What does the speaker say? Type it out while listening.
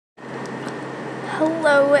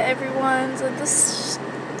hello everyone. So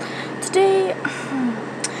today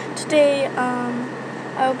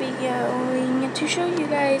I'll be going to show you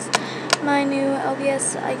guys my new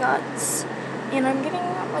LBS I got, and I'm getting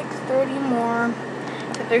like 30 more.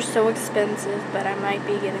 They're so expensive, but I might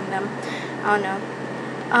be getting them. I don't know.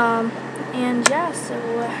 And yeah, so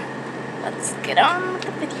let's get on with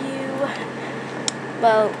the video.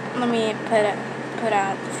 Well, let me put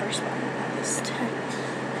out the first one at least.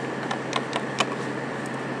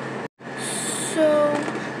 So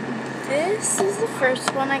this is the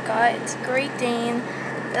first one I got. It's Great Dane.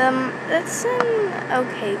 It's in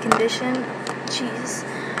okay condition. Jeez.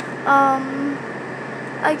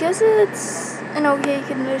 I guess it's in okay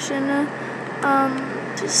condition.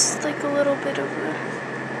 Just like a little bit of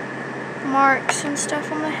marks and stuff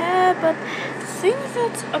on the head, but I think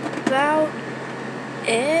that's about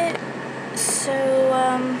it. So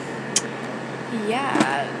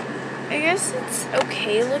yeah, I guess it's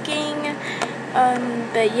okay looking.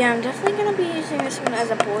 But yeah, I'm definitely gonna be using this one as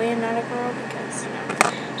a boy and not a girl because, you know,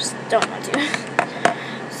 I just don't want to.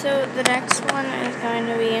 So the next one is going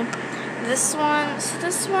to be this one. So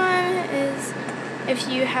this one is, if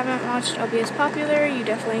you haven't watched LBS Popular, you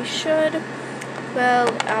definitely should. Well,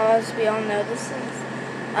 as we all know, this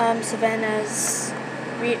is Savannah's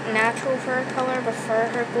natural fur color before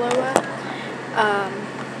her glow up.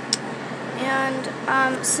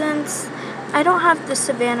 Since I don't have the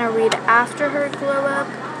Savannah read after her glow up,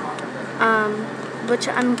 which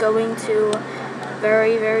I'm going to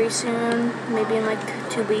very, very soon, maybe in like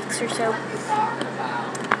 2 weeks or so.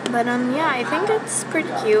 But yeah, I think it's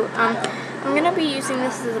pretty cute. I'm gonna be using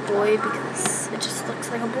this as a boy because it just looks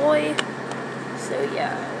like a boy. So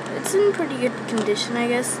yeah, it's in pretty good condition, I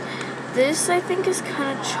guess. This, I think, is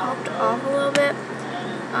kind of chopped off a little bit,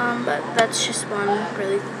 but that's just one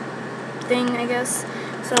really thing, I guess.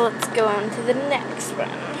 So let's go on to the next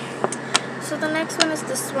one. So the next one is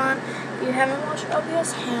this one. If you haven't watched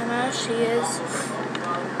LBS Hannah, she is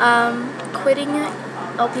quitting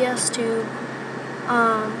LBS to,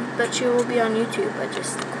 but she will be on YouTube, but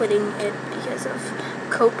just quitting it because of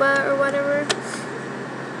COPA or whatever.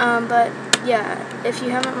 But yeah, if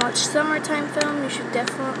you haven't watched Summertime Film, you should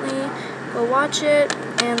definitely go watch it.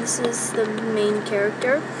 And this is the main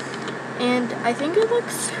character, and I think it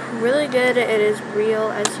looks really good. It is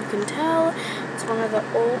real, as you can tell. It's one of the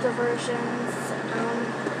older versions.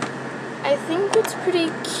 I think it's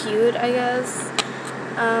pretty cute, I guess.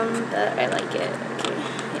 But I like it. Okay.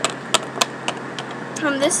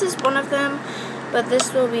 Yeah. This is one of them, but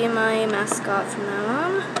this will be my mascot from now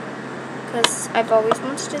on, because I've always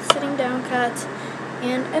wanted a sitting down cat,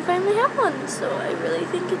 and I finally have one, so I really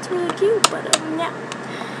think it's really cute. But yeah.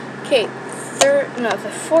 Okay,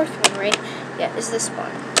 the fourth one, right? Yeah, is this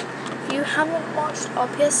one. If you haven't watched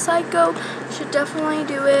LBS Psycho, you should definitely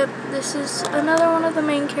do it. This is another one of the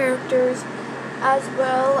main characters, as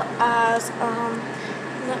well as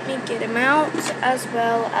let me get him out, as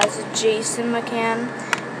well as Jason McCann,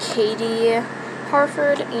 Katie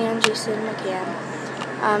Harford, and Jason McCann.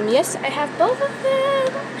 Yes, I have both of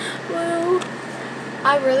them. Well,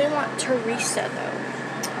 I really want Teresa though,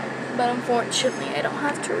 but unfortunately I don't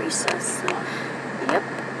have Teresa, so yep.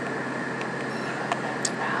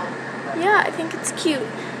 Yeah, I think it's cute.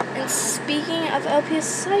 And speaking of LBS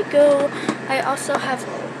Psycho, I also have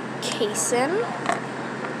Kason.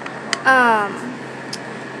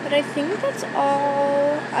 But I think that's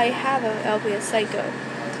all I have of LBS Psycho.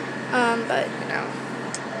 But you know,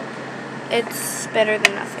 it's better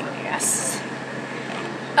than nothing, I guess.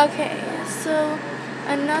 Okay, so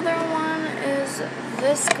another one is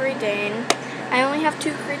this Great Dane. I only have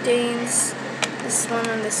 2 Great Danes, this one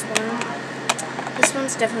and this one. This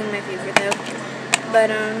one's definitely my favorite though. But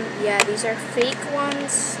yeah, these are fake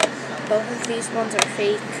ones. Both of these ones are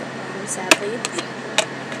fake, sadly.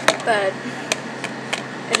 But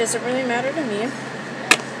it doesn't really matter to me.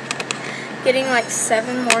 Getting like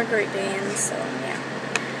 7 more Great Danes, so yeah.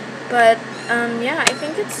 But yeah, I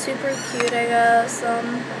think it's super cute, I guess.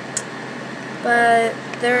 But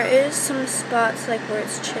there is some spots like where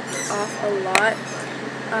it's chipped off a lot.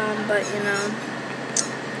 But you know,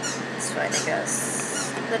 it's fine, I guess.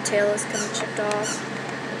 The tail is kind of chipped off.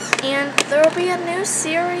 And there will be a new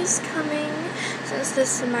series coming, since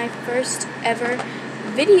this is my first ever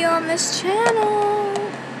video on this channel.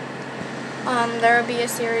 There will be a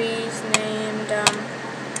series named,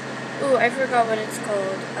 ooh, I forgot what it's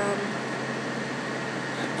called.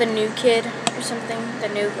 The New Kid or something. The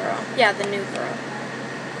New Girl. Yeah, The New Girl.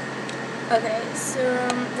 Okay, so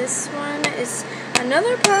this one is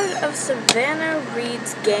another part of Savannah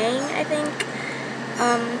Reed's gang, I think.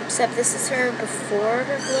 Except this is her before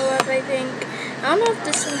her glow up, I think. I don't know if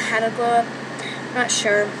this one had a glow up. Not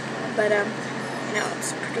sure, but you know,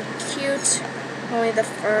 it's pretty cute. Only the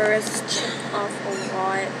fur is chipped off a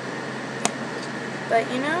lot,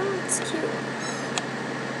 but you know, it's cute.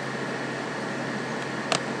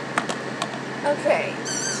 Okay,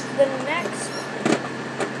 the next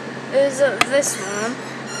one is this one.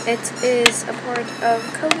 It is a part of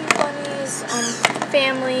Cody Bunny's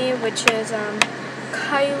family, which is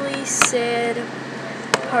Kylie, Sid,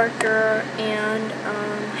 Parker, and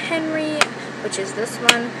Henry, which is this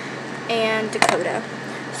one, and Dakota.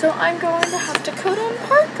 So I'm going to have Dakota and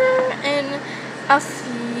Parker in a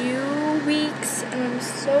few weeks, and I'm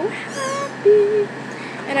so happy.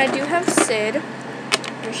 And I do have Sid.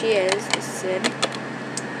 Here she is Sid.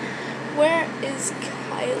 Where is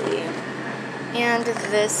Kylie? And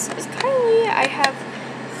this is Kylie. I have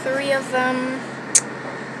 3 of them.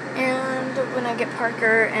 And when I get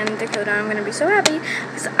Parker and Dakota, I'm going to be so happy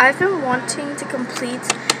because I've been wanting to complete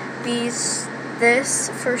this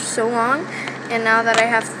for so long. And now that I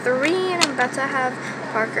have 3 and I'm about to have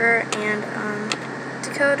Parker and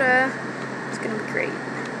Dakota, it's going to be great.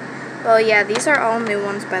 Well, yeah, these are all new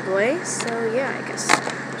ones, by the way. So, yeah, I guess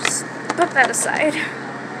just put that aside.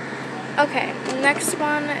 Okay, next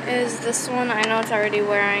one is this one. I know it's already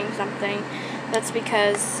wearing something. That's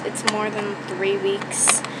because it's more than 3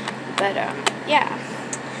 weeks. But, yeah.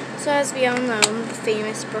 So, as we all know, the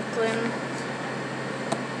famous Brooklyn.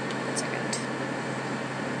 1 second.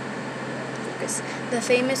 Focus. The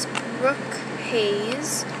famous Brooke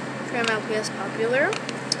Hayes from LPS Popular.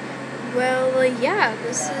 Well, yeah,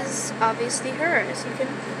 this is obviously her, as you can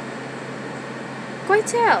quite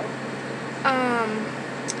tell.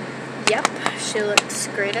 Yep, she looks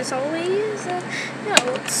great as always. Now,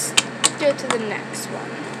 let's go to the next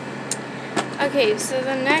one. Okay, so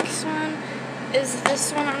the next one is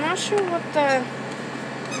this one. I'm not sure what the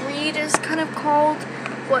breed is kind of called,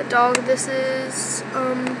 what dog this is.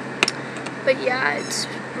 But yeah, it's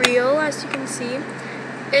real, as you can see.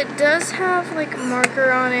 It does have like a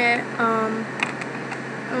marker on it,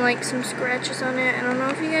 and like some scratches on it. I don't know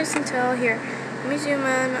if you guys can tell. Here, let me zoom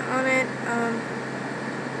in on it.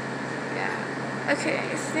 Yeah. Okay,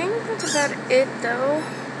 I think that's about it though.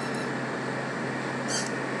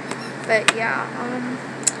 But yeah,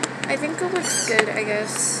 I think it looks good, I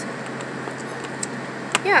guess.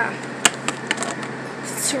 Yeah.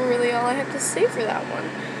 That's really all I have to say for that one.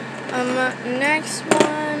 Next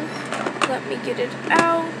one. Let me get it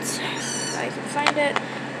out. If I can find it.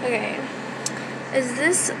 Okay. Is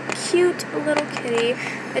this cute little kitty?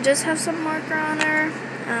 It does have some marker on her.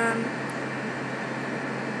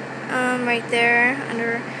 Right there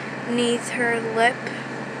underneath her lip.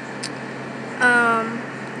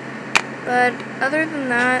 But other than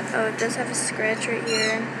that, oh, it does have a scratch right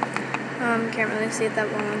here. Can't really see it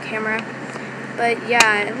that well on camera. But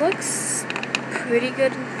yeah, it looks pretty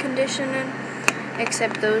good condition,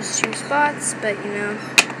 except those 2 spots, but you know,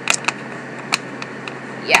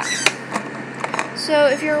 yeah. So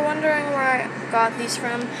if you're wondering where I got these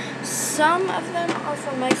from, some of them are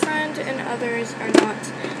from my friend and others are not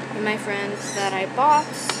from my friend that I bought,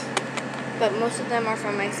 but most of them are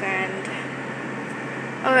from my friend.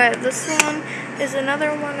 Alright, this one is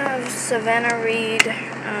another one of Savannah Reed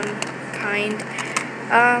kind.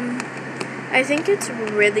 I think it's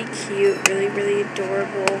really cute, really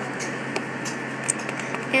adorable.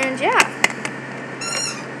 And yeah.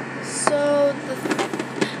 So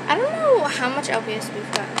I don't know how much LPS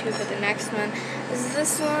we've got to, but the next one is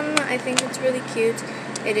this one. I think it's really cute.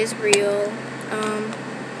 It is real.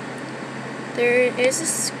 There is a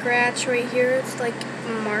scratch right here. It's like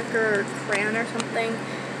a marker or crayon or something.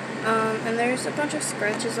 And there's a bunch of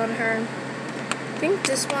scratches on her. I think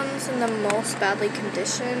this one's in the most badly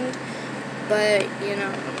conditioned, but you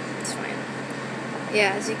know, it's fine.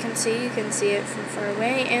 Yeah, as you can see it from far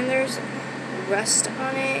away, and there's rust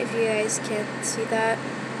on it, if you guys can't see that.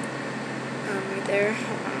 Right there.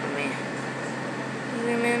 Hold on, let me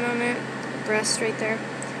zoom in on it. Rust right there.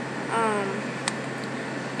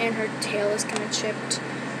 And her tail is kind of chipped,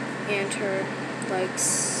 and her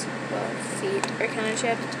legs, well, feet are kind of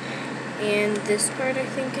chipped, and this part I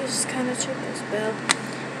think is kind of chipped as well.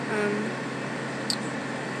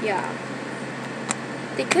 Yeah.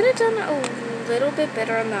 They could have done a little bit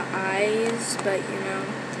better on the eyes, but you know,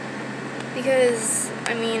 because,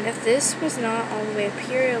 I mean, if this was not all the way up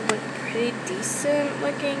here, it would look pretty decent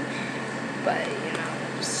looking, but you know,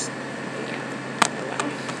 just, yeah, oh well.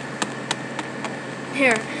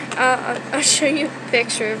 Here, I'll show you a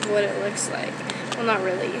picture of what it looks like. Well, not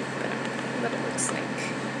really, but what it looks like.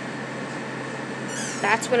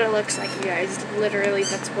 That's what it looks like, you guys. Literally,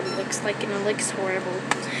 that's what it looks like, and it looks horrible.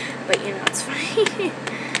 but you know, it's fine.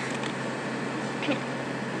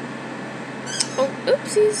 Oh,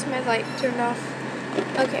 oopsies, my light turned off.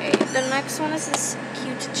 Okay, the next one is this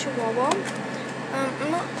cute chihuahua.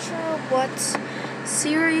 I'm not sure what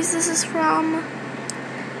series this is from,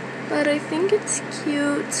 but I think it's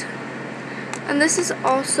cute. And this is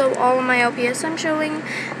also all of my LPS I'm showing.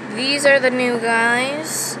 These are the new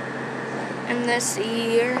guys, and this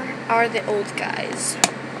here are the old guys.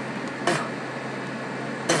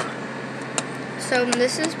 So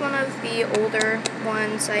this is one of the older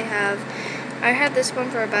ones I have. I had this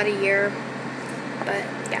one for about a year, but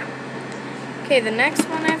yeah. Okay, the next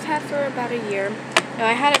one I've had for about a year. No,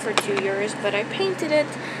 I had it for 2 years, but I painted it,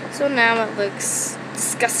 so now it looks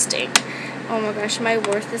disgusting. Oh my gosh, my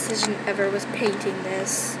worst decision ever was painting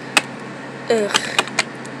this. Ugh.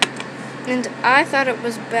 And I thought it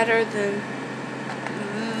was better than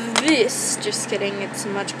this. Just kidding, it's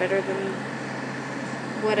much better than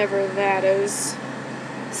whatever that is.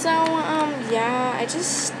 So, yeah,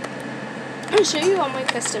 I'll show you all my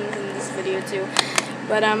customs in this video too.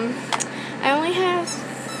 But, I only have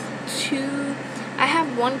 2. I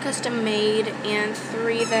have 1 custom made and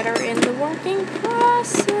 3 that are in the working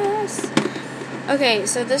process. Okay,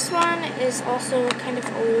 so this one is also kind of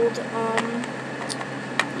old.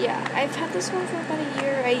 Yeah, I've had this one for about a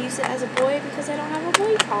year. I use it as a boy because I don't have a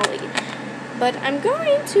boy collie. But I'm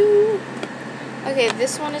going to. Okay,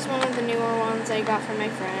 this one is one of the newer ones I got from my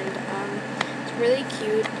friend. It's really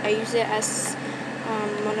cute. I use it as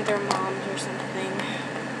one of their moms or something.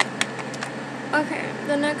 Okay,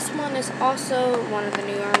 the next one is also one of the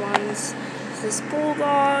newer ones. It's this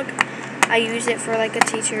bulldog. I use it for like a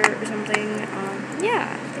t-shirt or something.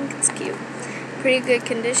 Yeah, I think it's cute. Pretty good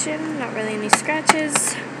condition, not really any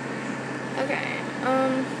scratches. Okay,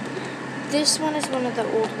 this one is one of the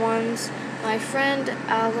old ones. My friend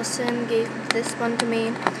Allison gave this one to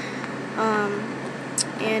me.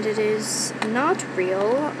 And it is not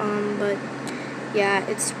real, but yeah,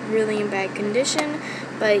 it's really in bad condition.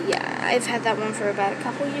 But yeah, I've had that one for about a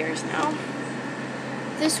couple years now.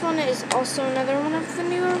 This one is also another one of the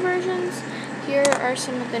newer versions. Here are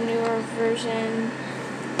some of the newer version,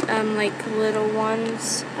 like little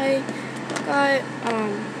ones I got.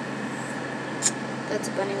 That's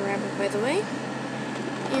a bunny rabbit, by the way.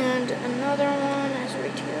 And another one is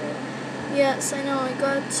right here. Yes, I know, I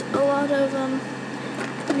got a lot of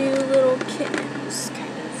new little kittens,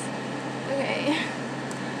 kind of. Okay.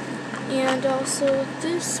 And also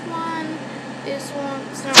this one is one,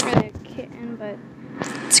 it's not really a kitten, but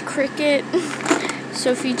it's Cricket.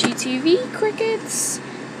 Sophie GTV crickets.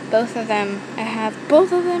 Both of them. I have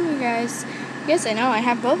both of them, you guys. Yes, I know, I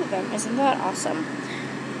have both of them. Isn't that awesome?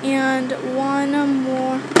 And one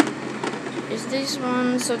more is this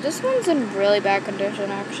one. So this one's in really bad condition,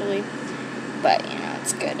 actually. But, you know,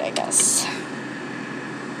 it's good, I guess.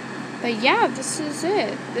 But yeah, this is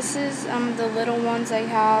it. This is the little ones I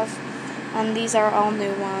have. These are all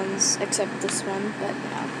new ones, except this one. But,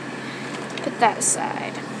 yeah. Put that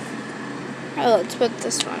aside. Oh, let's put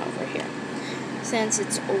this one over here, since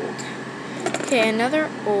it's old. Okay, another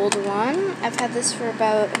old one. I've had this for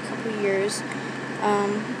about a couple years.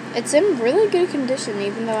 It's in really good condition,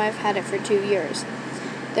 even though I've had it for 2 years.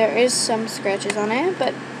 There is some scratches on it,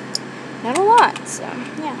 but not a lot, so,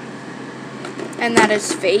 yeah. And that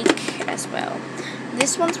is fake as well.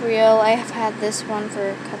 This one's real. I have had this one for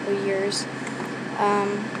a couple years.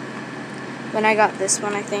 When I got this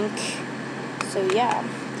one, I think. So, yeah.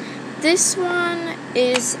 This one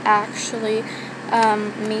is actually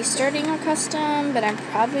me starting a custom, but I'm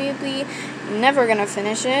probably never gonna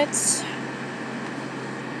finish it.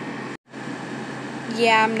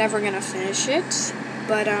 Yeah, I'm never gonna finish it,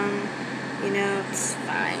 but you know, it's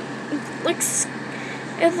fine.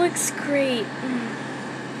 It looks great.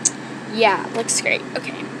 Yeah, it looks great.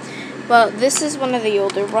 Okay. Well, this is one of the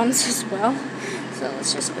older ones as well, so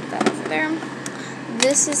let's just put that over there.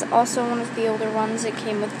 This is also one of the older ones. It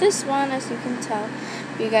came with this one, as you can tell.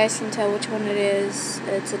 You guys can tell which one it is.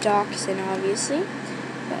 It's a dachshund, obviously. You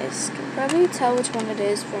guys can probably tell which one it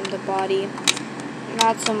is from the body.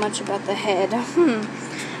 Not so much about the head.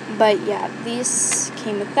 But yeah, these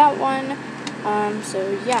came with that one.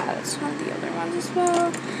 So yeah, that's one of the older ones as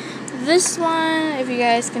well. This one, if you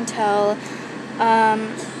guys can tell,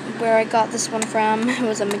 where I got this one from, it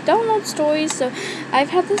was a McDonald's toy. So I've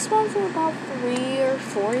had this one for about 3 or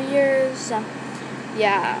 4 years.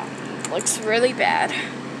 Yeah, looks really bad.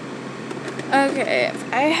 Okay,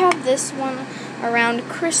 I have this one around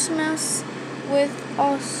Christmas with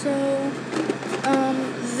also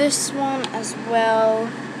this one as well,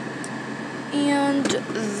 and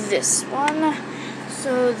this one.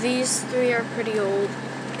 So these 3 are pretty old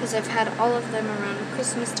because I've had all of them around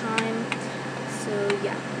Christmas time. So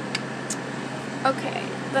yeah. Okay,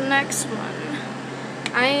 the next one.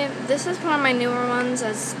 This is one of my newer ones,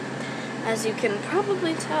 as you can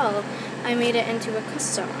probably tell. I made it into a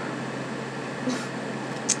custom.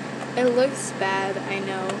 It looks bad, I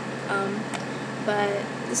know. But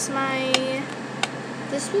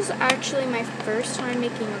this was actually my first time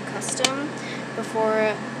making a custom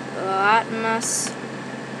before that mess.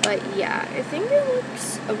 But yeah, I think it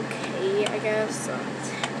looks okay, I guess.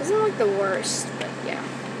 It doesn't look the worst, but yeah.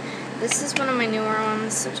 This is one of my newer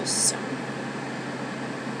ones, so just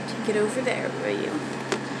take it over there, will you?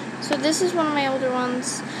 So this is one of my older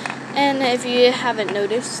ones, and if you haven't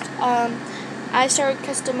noticed, I started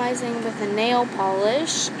customizing with a nail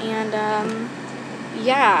polish, and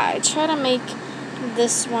yeah, I try to make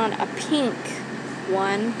this one a pink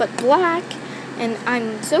one, but black, and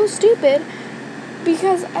I'm so stupid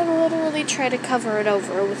because I literally try to cover it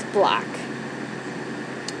over with black.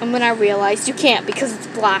 And when I realized you can't because it's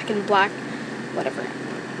black and black, whatever.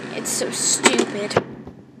 It's so stupid.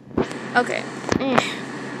 Okay.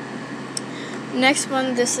 Next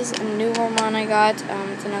one, this is a newer one I got.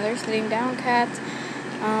 It's another sitting down cat.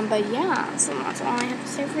 But yeah, so that's all I have to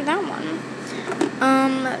say for that one.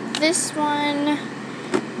 This one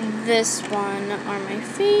are my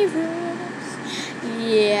favorites.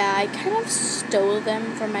 Yeah, I kind of stole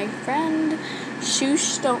them from my friend.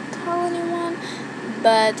 Shoosh, don't tell anyone.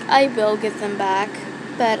 But I will give them back.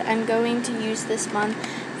 But I'm going to use this one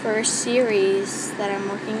for a series that I'm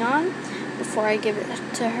working on before I give it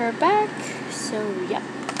to her back. So, yep.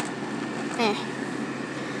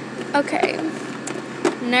 Okay.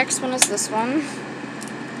 Next one is this one.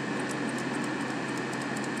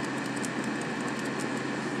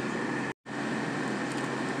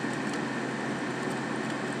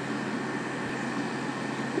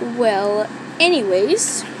 Well,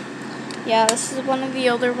 anyways, yeah, this is one of the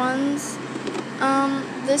older ones.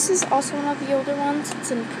 This is also one of the older ones.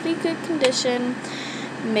 It's in pretty good condition.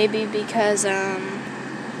 Maybe because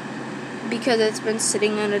it's been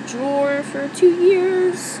sitting in a drawer for 2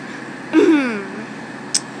 years.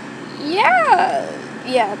 Yeah,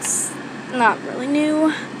 it's not really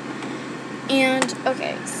new. And,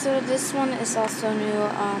 okay, so this one is also new.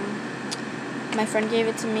 My friend gave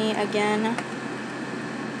it to me again.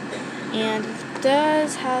 And it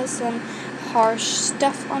does have some harsh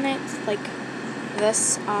stuff on it, like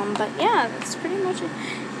this. But yeah, that's pretty much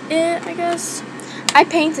it, I guess. I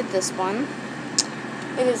painted this one.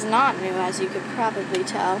 It is not new, as you could probably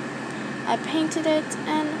tell. I painted it,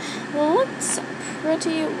 and it looks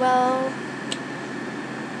pretty well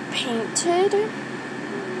painted.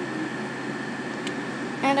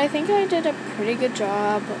 And I think I did a pretty good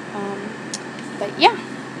job. But yeah.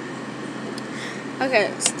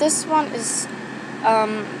 Okay, so this one is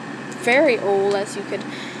very old, as you could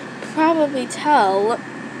probably tell.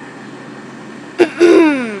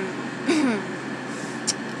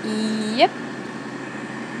 Yep.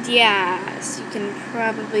 Yeah, as you can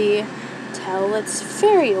probably tell, it's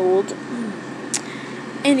very old.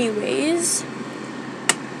 Anyways,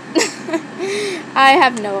 I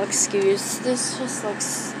have no excuse. This just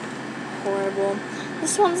looks horrible.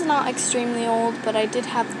 This one's not extremely old, but I did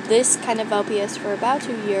have this kind of LPS for about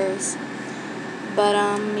 2 years. But,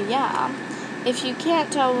 yeah. If you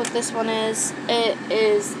can't tell what this one is, it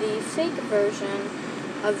is the fake version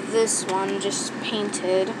of this one, just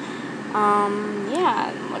painted. Yeah,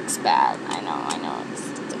 it looks bad. I know, it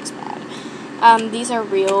looks bad. These are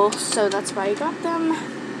real, so that's why I got them.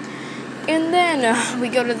 And then, we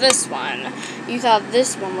go to this one. You thought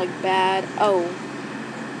this one looked bad. Oh.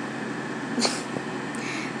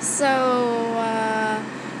 So,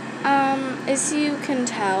 as you can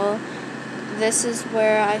tell, this is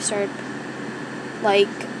where I started, like,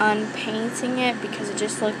 unpainting it because it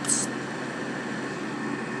just looks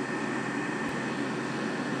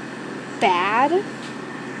bad.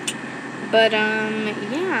 But,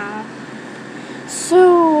 yeah.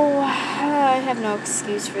 So, I have no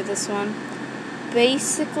excuse for this one.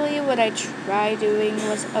 Basically, what I tried doing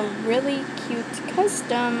was a really cute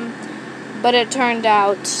custom, but it turned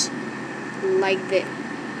out like this.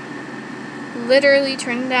 Literally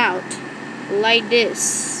turned out like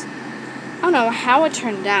this. I don't know how it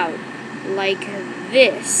turned out like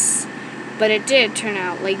this, but it did turn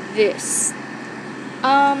out like this.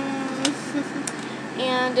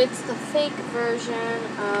 And it's the fake version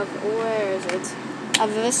of, where is it?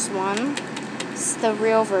 Of this one. It's the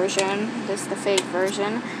real version. This is the fake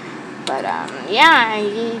version. But, yeah,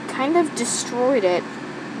 I kind of destroyed it.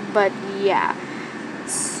 But, yeah.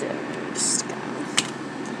 So, I'm just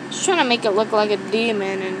trying to make it look like a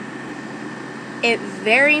demon, and it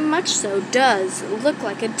very much so does look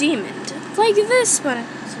like a demon, like this one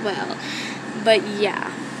as well. But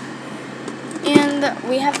yeah. And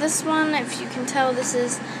we have this one, if you can tell, this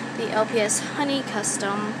is the LPS Honey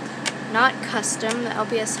Custom. Not custom, the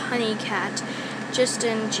LPS Honey Cat, just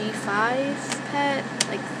in G5 pet,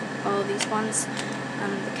 like all these ones,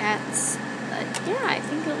 the cats. But yeah, I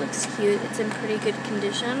think it looks cute. It's in pretty good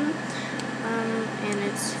condition, and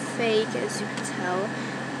it's fake, as you can tell.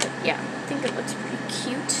 But yeah, I think it looks pretty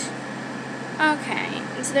cute. Okay,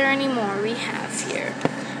 is there any more we have here?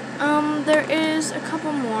 There is a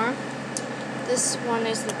couple more. This one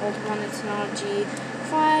is the old one. It's not a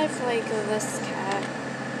G5 like this cat.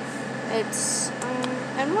 It's,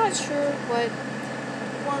 I'm not sure what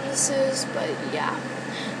one this is, but yeah.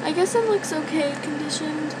 I guess it looks okay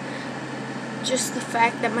conditioned. Just the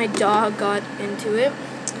fact that my dog got into it.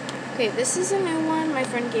 Okay, this is a new one. My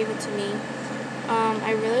friend gave it to me.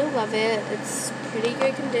 I really love it. It's pretty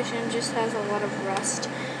good condition, just has a lot of rust.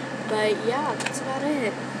 But yeah, that's about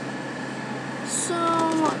it.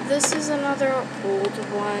 So, this is another old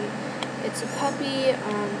one. It's a puppy.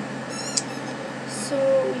 So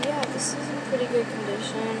yeah, this is in pretty good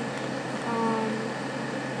condition.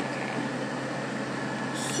 Okay.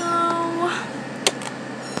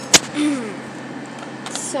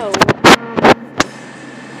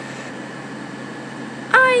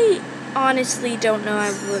 I honestly don't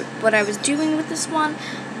know what I was doing with this one.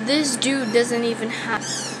 This dude doesn't even have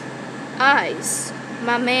eyes.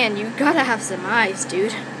 My man, you gotta have some eyes,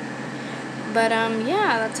 dude. But,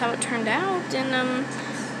 yeah, that's how it turned out, and,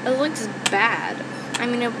 it looks bad. I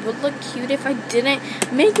mean, it would look cute if I didn't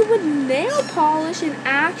make it with nail polish and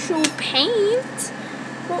actual paint.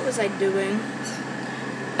 What was I doing?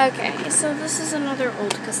 Okay, so this is another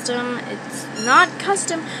old custom. It's not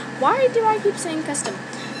custom. Why do I keep saying custom?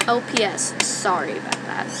 LPS. Sorry about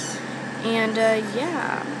that. And,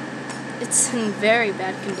 yeah. It's in very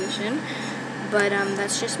bad condition. But,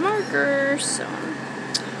 that's just marker, so...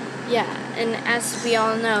 yeah, and as we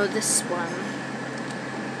all know, this one...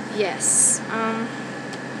 yes,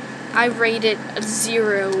 I rate it a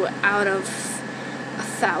 0 out of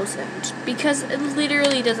 1,000 because it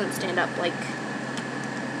literally doesn't stand up, like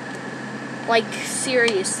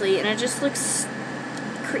seriously, and it just looks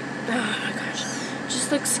oh my gosh, it just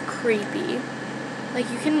looks creepy. Like,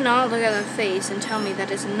 you cannot look at the face and tell me that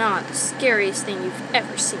is not the scariest thing you've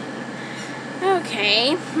ever seen.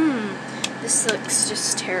 Okay, this looks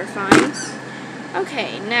just terrifying.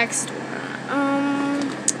 Okay, next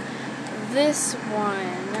one. This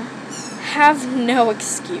one, have no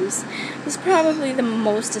excuse. It's probably the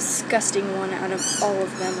most disgusting one out of all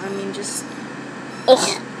of them. I mean, just,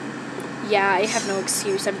 ugh. Yeah, I have no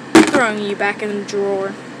excuse. I'm throwing you back in the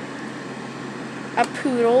drawer. A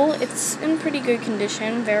poodle. It's in pretty good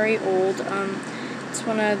condition, very old. It's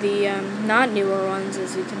one of the, not newer ones,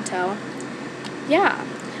 as you can tell. Yeah.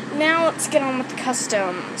 Now let's get on with the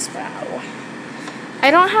customs. Wow. I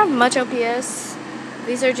don't have much OPS.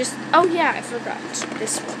 These are just, oh yeah, I forgot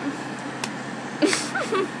this one.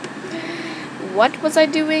 What was I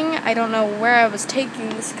doing? I don't know where I was taking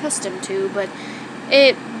this custom to, but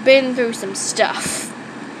it been through some stuff.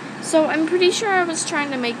 So I'm pretty sure I was trying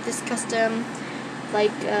to make this custom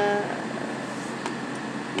like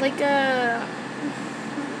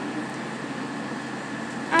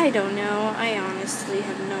I don't know. I honestly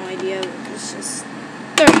have no idea. Let's just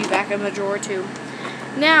throw you back in the drawer too.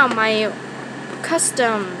 Now my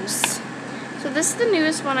customs. So this is the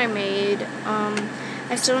newest one I made.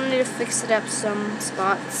 I still need to fix it up some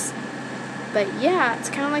spots. But yeah, it's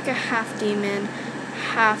kind of like a half demon,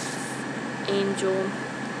 half angel.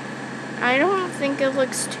 I don't think it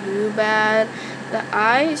looks too bad. The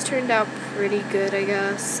eyes turned out pretty good, I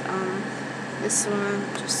guess. This one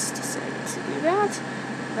just decided to do that.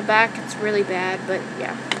 The back, it's really bad, but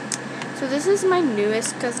yeah. So this is my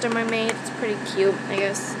newest custom I made. It's pretty cute, I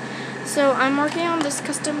guess. So I'm working on this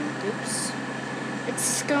custom. Oops.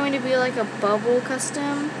 It's going to be like a bubble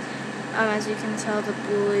custom. As you can tell, the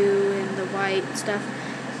blue and the white stuff.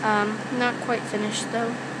 Not quite finished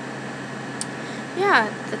though. Yeah,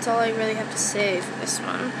 that's all I really have to say for this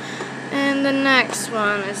one. And the next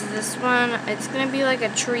one is this one. It's going to be like a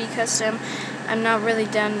tree custom. I'm not really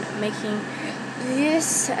done making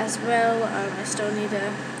this as well. I still need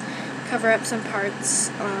to cover up some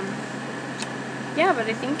parts. Yeah, but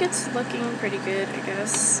I think it's looking pretty good, I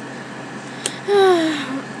guess.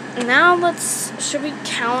 Now should we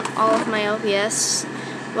count all of my LPS?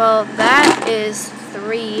 Well, that is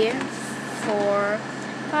 3, 4,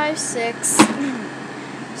 5, 6,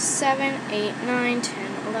 7, 8, 9,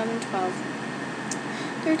 10, 11, 12,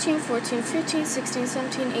 13, 14, 15, 16,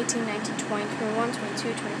 17, 18, 19, 20, 21,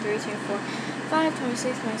 22, 23, 24, 5,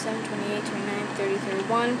 26, 27, 28, 29, 30,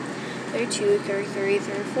 31, 32, 33,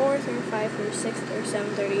 34, 35, 36,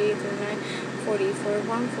 37, 38, 39, 40,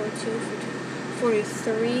 41, 42,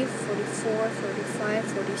 43, 44, 45,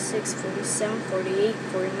 46, 47, 48,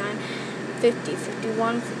 49, 50,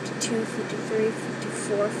 51, 52, 53,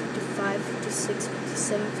 54, 55, 56,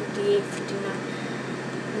 57, 58, 59,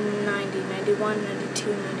 90, 91,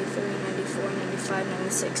 92, 93, 94, 95,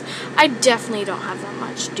 96. I definitely don't have that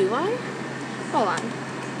much, do I? Hold on.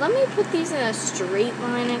 Let me put these in a straight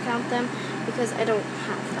line and count them, because I don't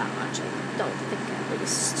have that much. I don't think, at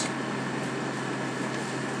least.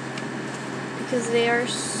 Because they are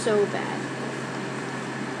so bad.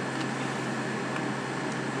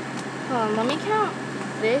 Hold on, let me count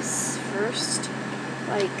this first.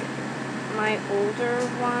 Like, my older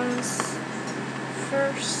ones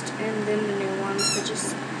first, and then the new ones, but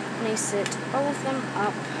just let me set all of them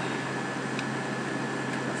up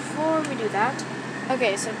before we do that.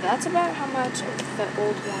 Okay, so that's about how much of the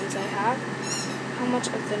old ones I have. How much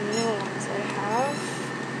of the new ones I have.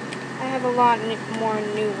 I have a lot more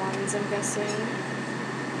new ones, I'm guessing.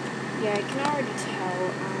 Yeah, I can already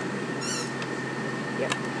tell.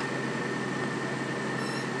 Yep.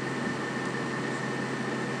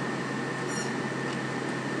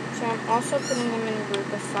 So I'm also putting them in a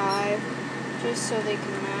group of 5, just so they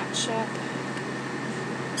can match up.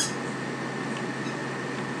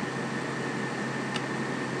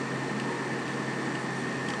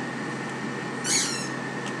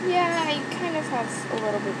 Yeah, I kind of have a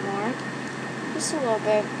little bit more. Just a little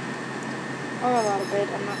bit. Or a lot of it,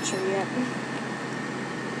 I'm not sure yet.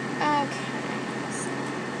 Okay.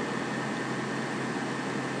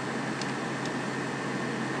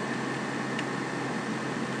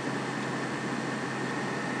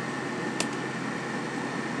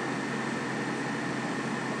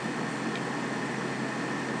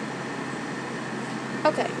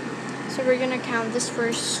 Okay, so we're gonna count this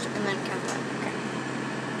first and then count that. Okay.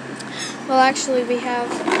 Well, actually, we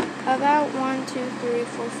have about 1, 2, 3,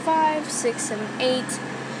 4, 5, 6, 7, 8,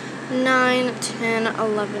 9, 10,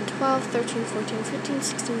 11, 12, 13, 14, 15,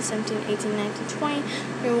 16, 17, 18, 19, 20,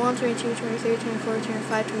 21, 22, 23, 24,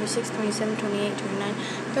 25, 26, 27, 28, 29,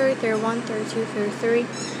 30, 31, 32, 33,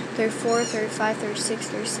 34, 35, 36,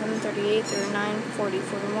 37, 38, 39, 40,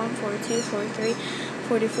 41, 42, 43,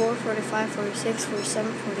 44, 45, 46,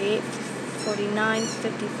 47, 48, 49,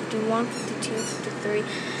 50, 51, 52, 53,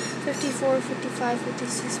 54, 55,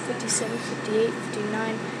 56, 57, 58,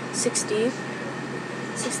 59, 60,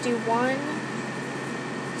 61,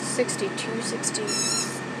 62, 60,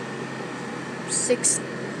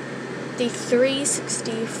 63,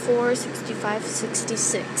 64, 65,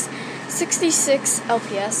 66. 66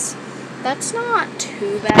 LPS. That's not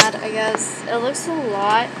too bad, I guess. It looks a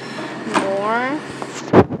lot more.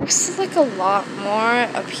 Looks like a lot more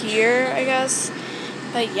up here, I guess.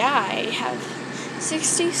 But yeah, I have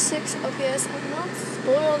 66 LPS. I'm not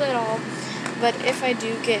spoiled at all. But if I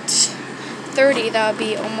do get 30, that would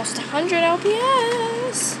be almost 100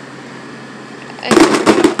 LPS. I'm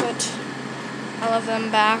gonna put all of them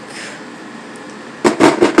back.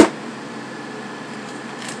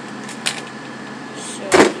 So,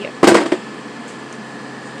 yep.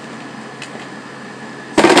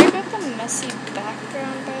 Sorry about the messy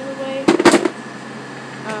background, by the way.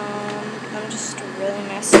 I'm just really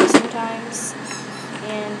messy sometimes.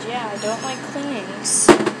 And yeah, I don't like cleaning,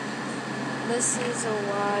 so this is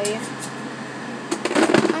why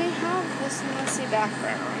I have this messy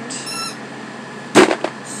background.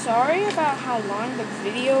 Sorry about how long the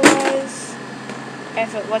video was,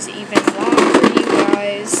 if it was even long for you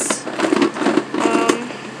guys.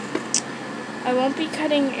 I won't be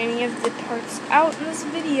cutting any of the parts out in this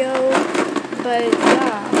video, but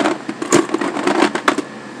yeah.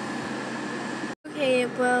 Okay,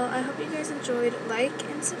 well, I hope you guys enjoyed. Like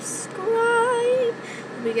and subscribe.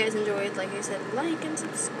 Hope you guys enjoyed. Like I said, like and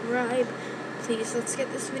subscribe. Please, let's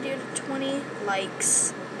get this video to 20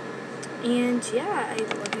 likes. And yeah, I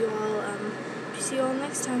love you all. See you all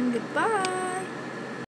next time. Goodbye.